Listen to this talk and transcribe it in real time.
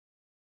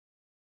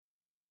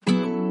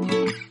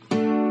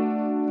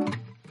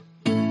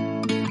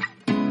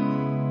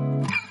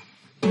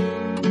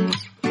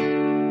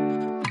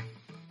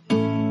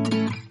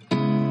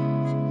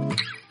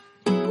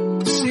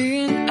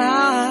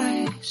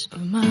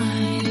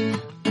mine.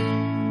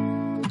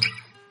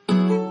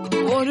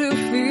 What do you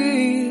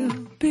feel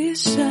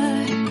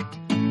beside?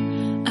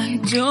 I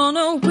don't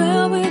know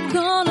where we're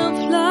gonna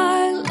fly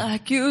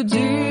like you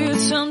did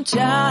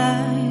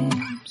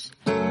sometimes.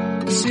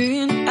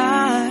 Seeing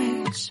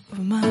eyes of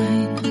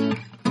mine.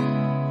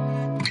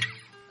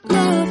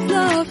 Love,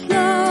 love,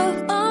 love,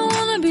 I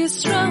wanna be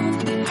strong,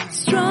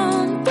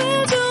 strong.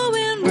 We're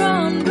doing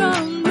wrong,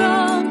 wrong,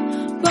 wrong,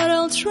 but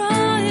I'll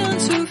try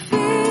to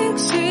fix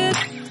it.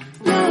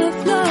 Love,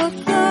 love,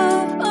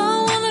 love, I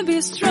wanna be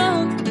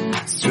strong,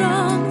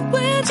 strong.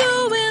 We're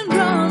doing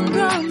wrong,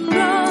 wrong,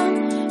 wrong,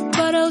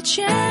 but I'll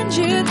change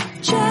it,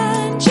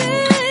 change it.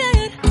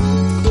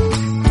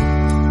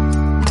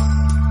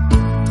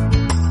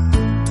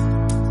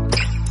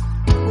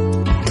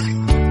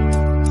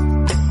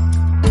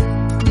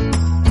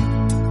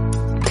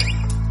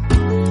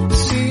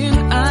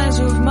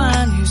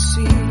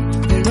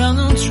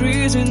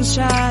 Trees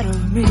inside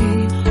of me.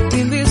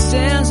 In this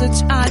desert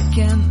I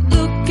can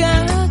look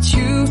at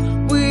you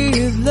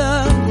with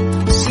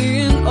love.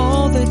 Seeing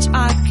all that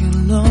I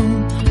can learn.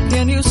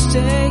 Can you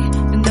stay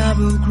and I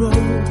will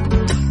grow?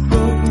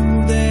 Grow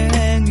the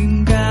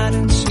hanging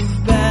gardens of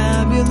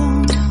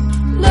Babylon.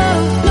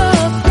 Love,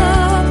 love,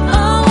 love,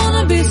 I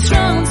wanna be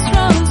strong,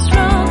 strong,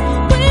 strong.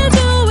 We're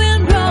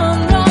doing wrong,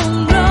 wrong,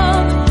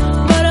 wrong,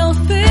 but I'll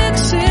fix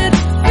it,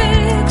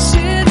 fix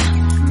it.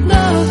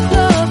 Love,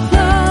 love,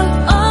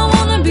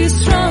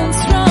 strong,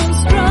 strong,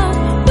 strong.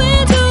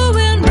 We're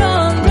doing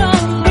wrong,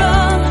 wrong,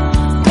 wrong,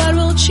 but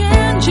we'll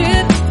change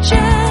it,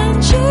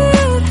 change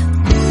it.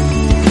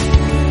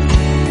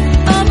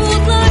 I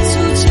would like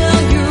to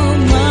tell you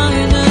my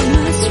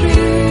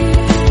mysteries.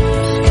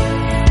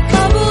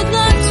 I would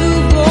like to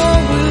go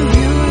with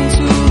you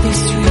to the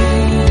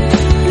street.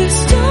 Please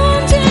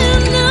don't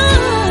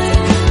deny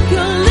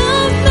your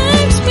love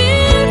makes me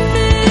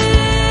feel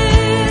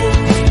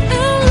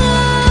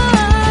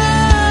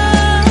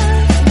alive.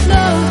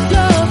 Love,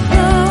 love,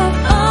 love,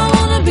 I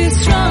wanna be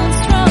strong,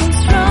 strong,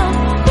 strong.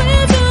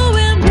 We're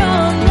doing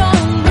wrong,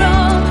 wrong,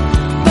 wrong,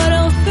 but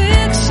I'll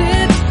fix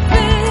it,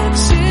 fix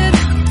it.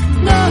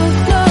 Love,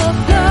 love,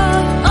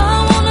 love, I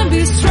wanna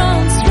be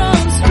strong,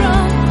 strong,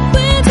 strong.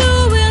 We're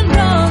doing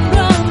wrong,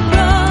 wrong,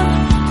 wrong,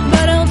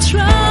 but I'll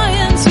try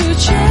to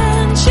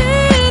change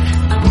it.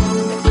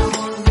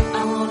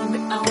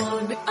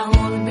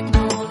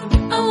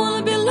 I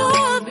wanna be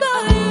loved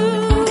by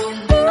you.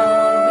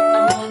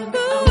 Loved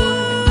by you.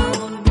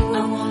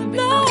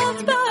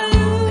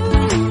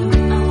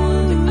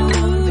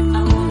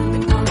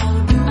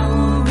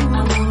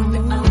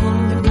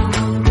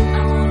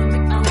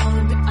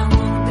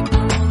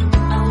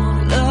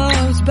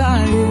 Loved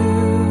by you.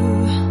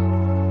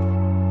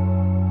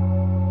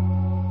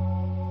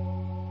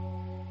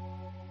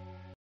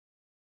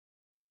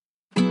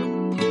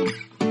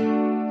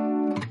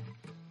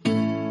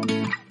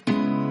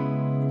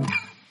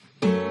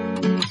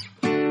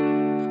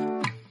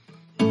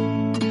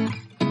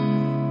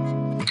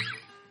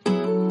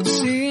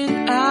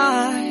 Seeing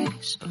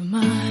eyes of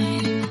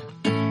mine.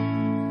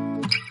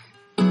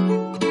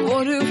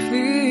 What do you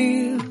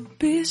feel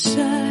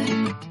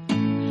beside?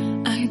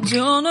 I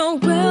don't know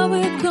where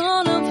we're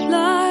gonna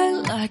fly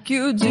like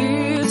you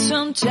did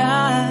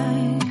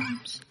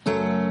sometimes.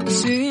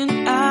 Seeing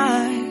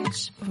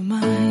eyes of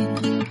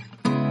mine.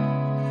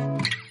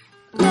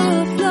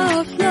 Love,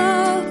 love,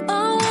 love,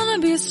 I wanna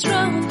be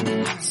strong,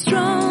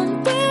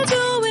 strong. We're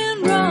doing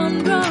wrong,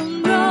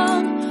 wrong,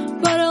 wrong,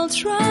 but I'll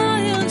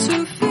try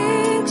to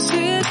fix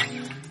it.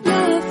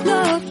 Love,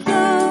 love,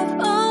 love,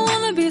 I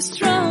wanna be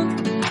strong,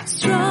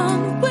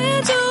 strong.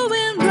 We're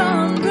doing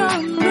wrong,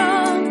 wrong,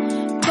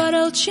 wrong, but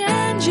I'll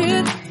change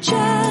it,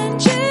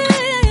 change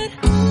it.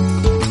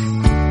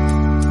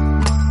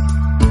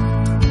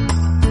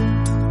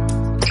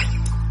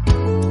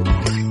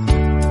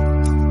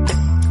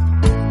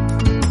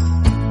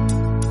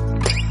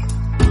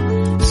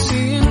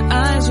 Seeing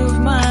eyes of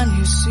mine,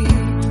 you see,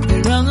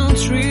 there are no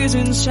trees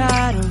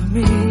inside of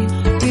me.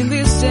 In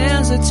this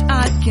desert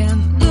I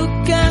can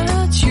look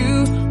at you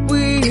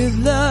with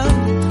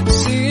love.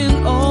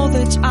 Seeing all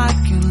that I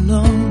can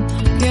learn.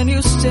 Can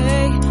you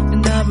stay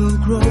and I will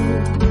grow?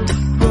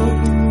 Grow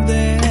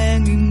the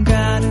hanging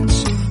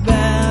gardens of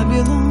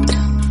Babylon.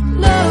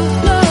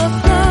 Love,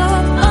 love,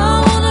 love,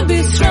 I wanna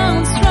be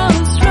strong,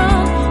 strong,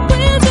 strong.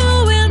 We're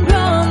doing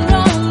wrong,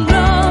 wrong,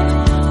 wrong,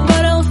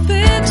 but I'll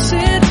fix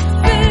it,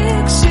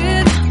 fix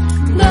it.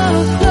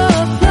 Love,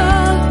 love,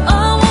 love,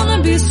 I wanna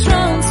be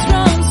strong,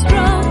 strong,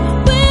 strong.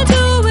 We're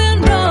doing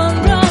wrong,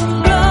 wrong,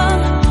 wrong,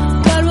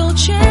 but we'll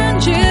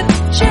change it,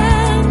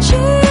 change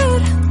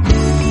it.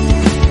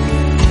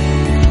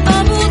 I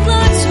would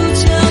like to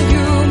tell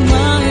you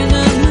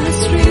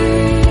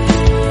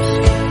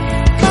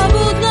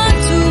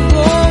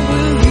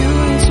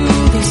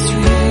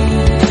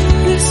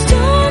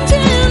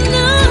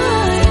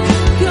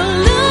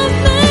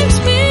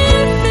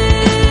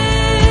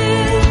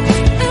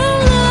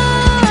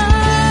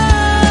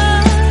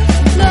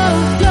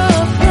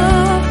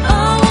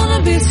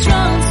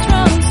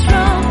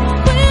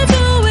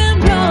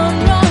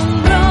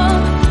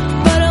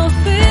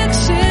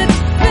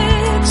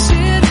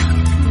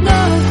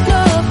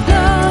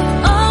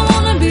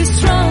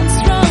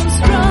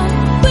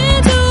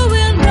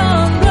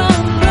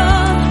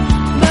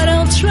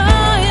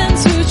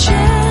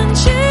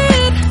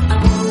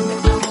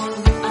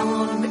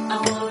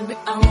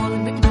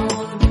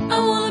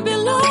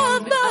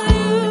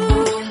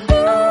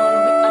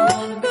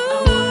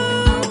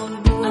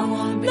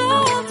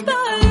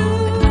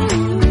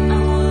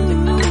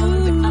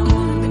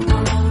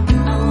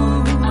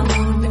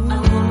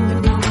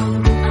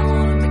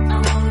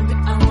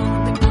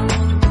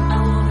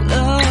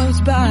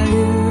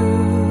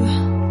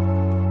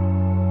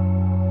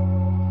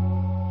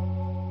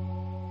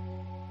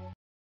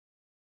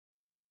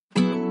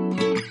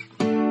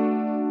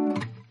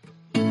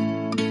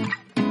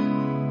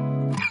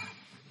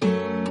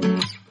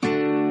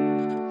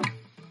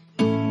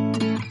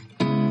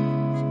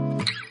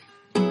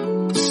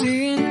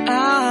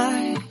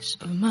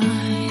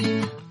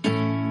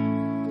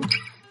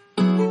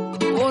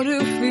what do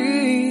you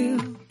feel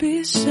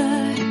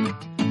beside?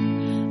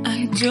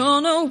 I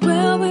don't know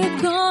where we're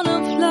gonna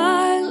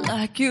fly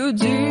like you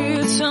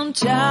did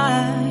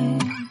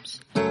sometimes.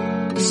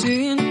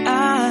 Seeing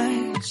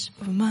eyes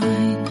of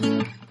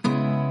mine.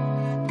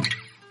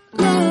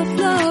 Love,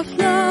 love,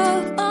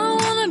 love, I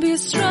wanna be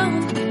strong,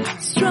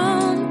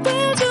 strong.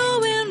 We're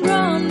doing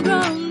wrong,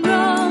 wrong,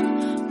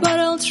 wrong, but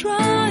I'll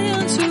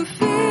try to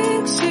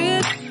fix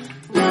it.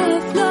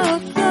 Love,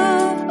 love,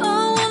 love,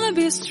 I wanna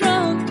be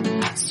strong,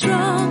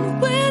 strong.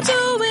 We're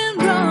doing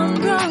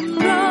wrong, wrong,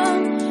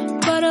 wrong,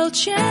 but I'll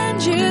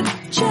change it,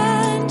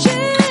 change it.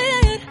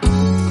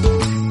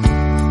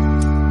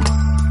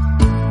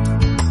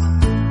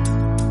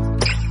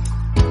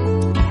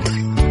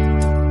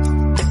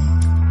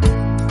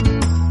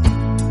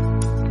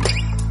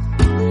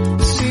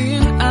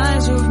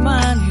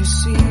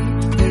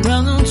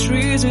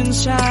 Trees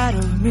inside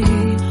of me.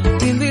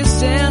 In this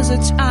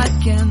desert I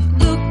can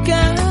look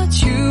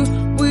at you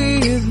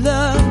with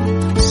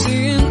love.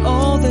 Seeing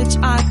all that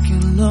I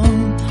can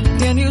learn.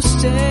 Can you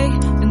stay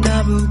and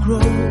I will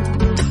grow?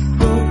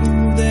 Oh,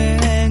 the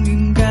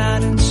hanging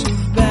gardens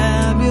of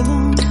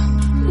Babylon.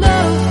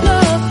 Love,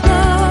 love,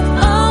 love,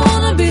 I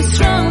wanna be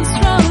strong,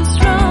 strong,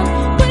 strong.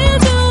 We're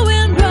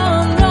doing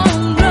wrong,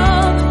 wrong,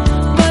 wrong,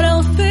 but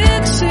I'll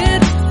fix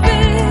it,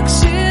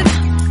 fix it.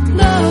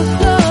 Love,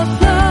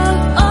 love, love,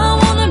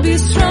 be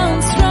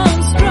strong,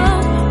 strong,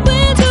 strong.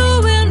 We're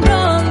doing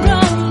wrong,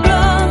 wrong,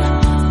 wrong,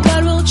 but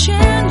we'll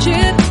change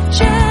it,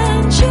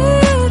 change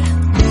it.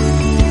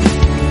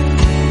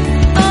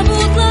 I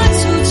would like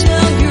to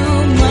tell you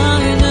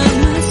mine and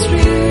my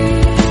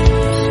street.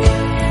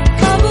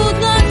 I would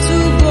like to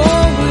go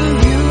with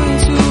you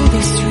into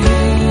the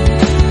street.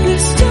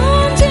 Please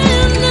don't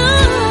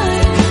deny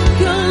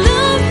your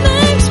love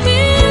makes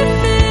me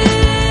feel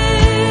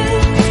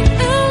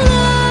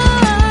alive.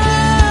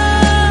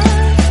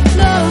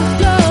 Love,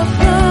 love,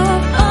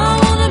 love, I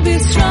wanna be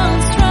strong,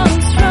 strong,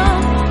 strong.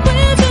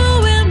 We're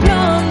doing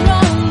wrong,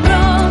 wrong,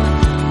 wrong,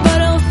 but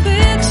I'll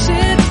fix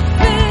it,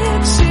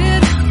 fix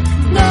it.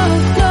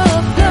 Love,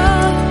 love,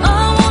 love,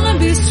 I wanna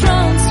be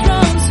strong,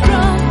 strong,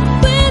 strong.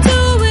 We're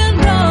doing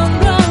wrong,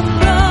 wrong,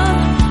 wrong,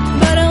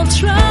 but I'll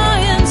try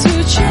to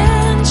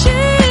change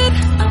it.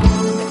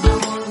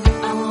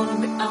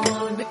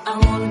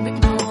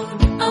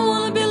 I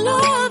wanna be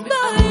loved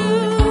by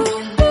you.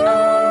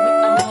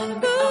 Loved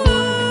by you.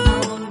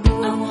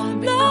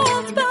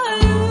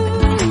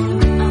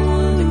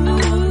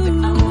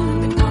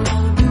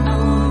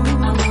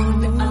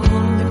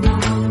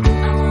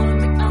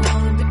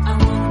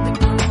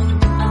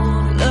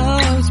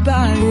 Loved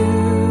by you.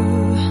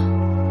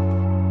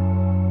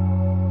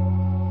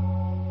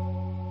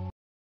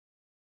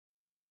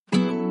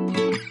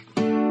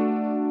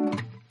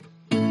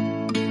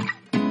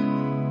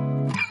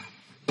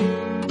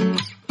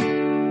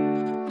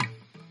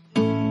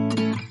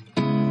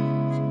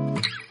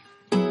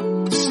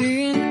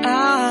 Seeing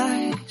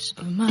eyes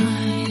of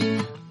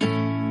mine.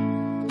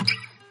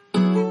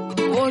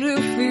 What do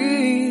you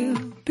feel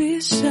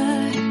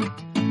beside?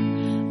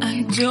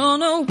 I don't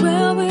know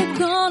where we're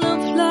gonna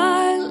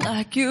fly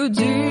like you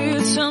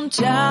did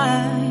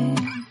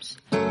sometimes.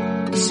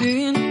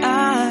 Seeing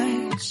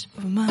eyes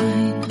of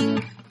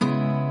mine.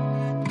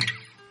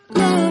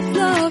 Love,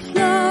 love,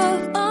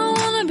 love, I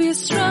wanna be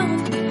strong,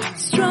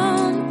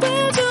 strong.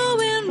 We're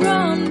doing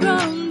wrong,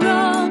 wrong,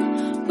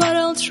 wrong, but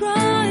I'll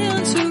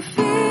try to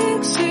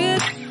fix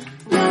it.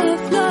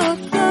 Love,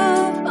 love,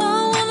 love,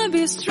 I wanna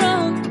be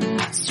strong,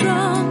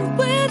 strong.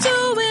 We're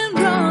doing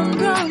wrong,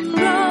 wrong,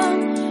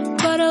 wrong,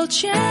 but I'll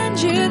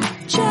change it,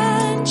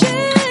 change it.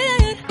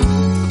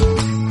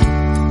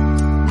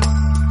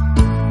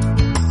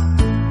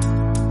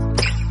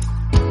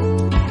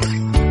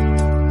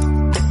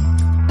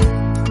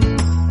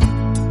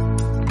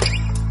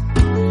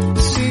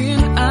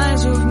 Seeing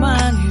eyes of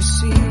mine, you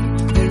see,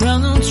 there are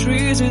no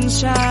trees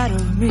inside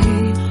of me.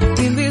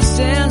 In this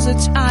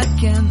desert I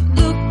can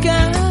look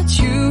at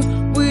you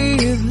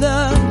with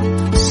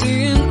love.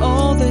 Seeing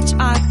all that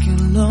I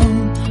can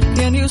learn.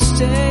 Can you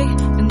stay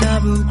and I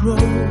will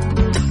grow?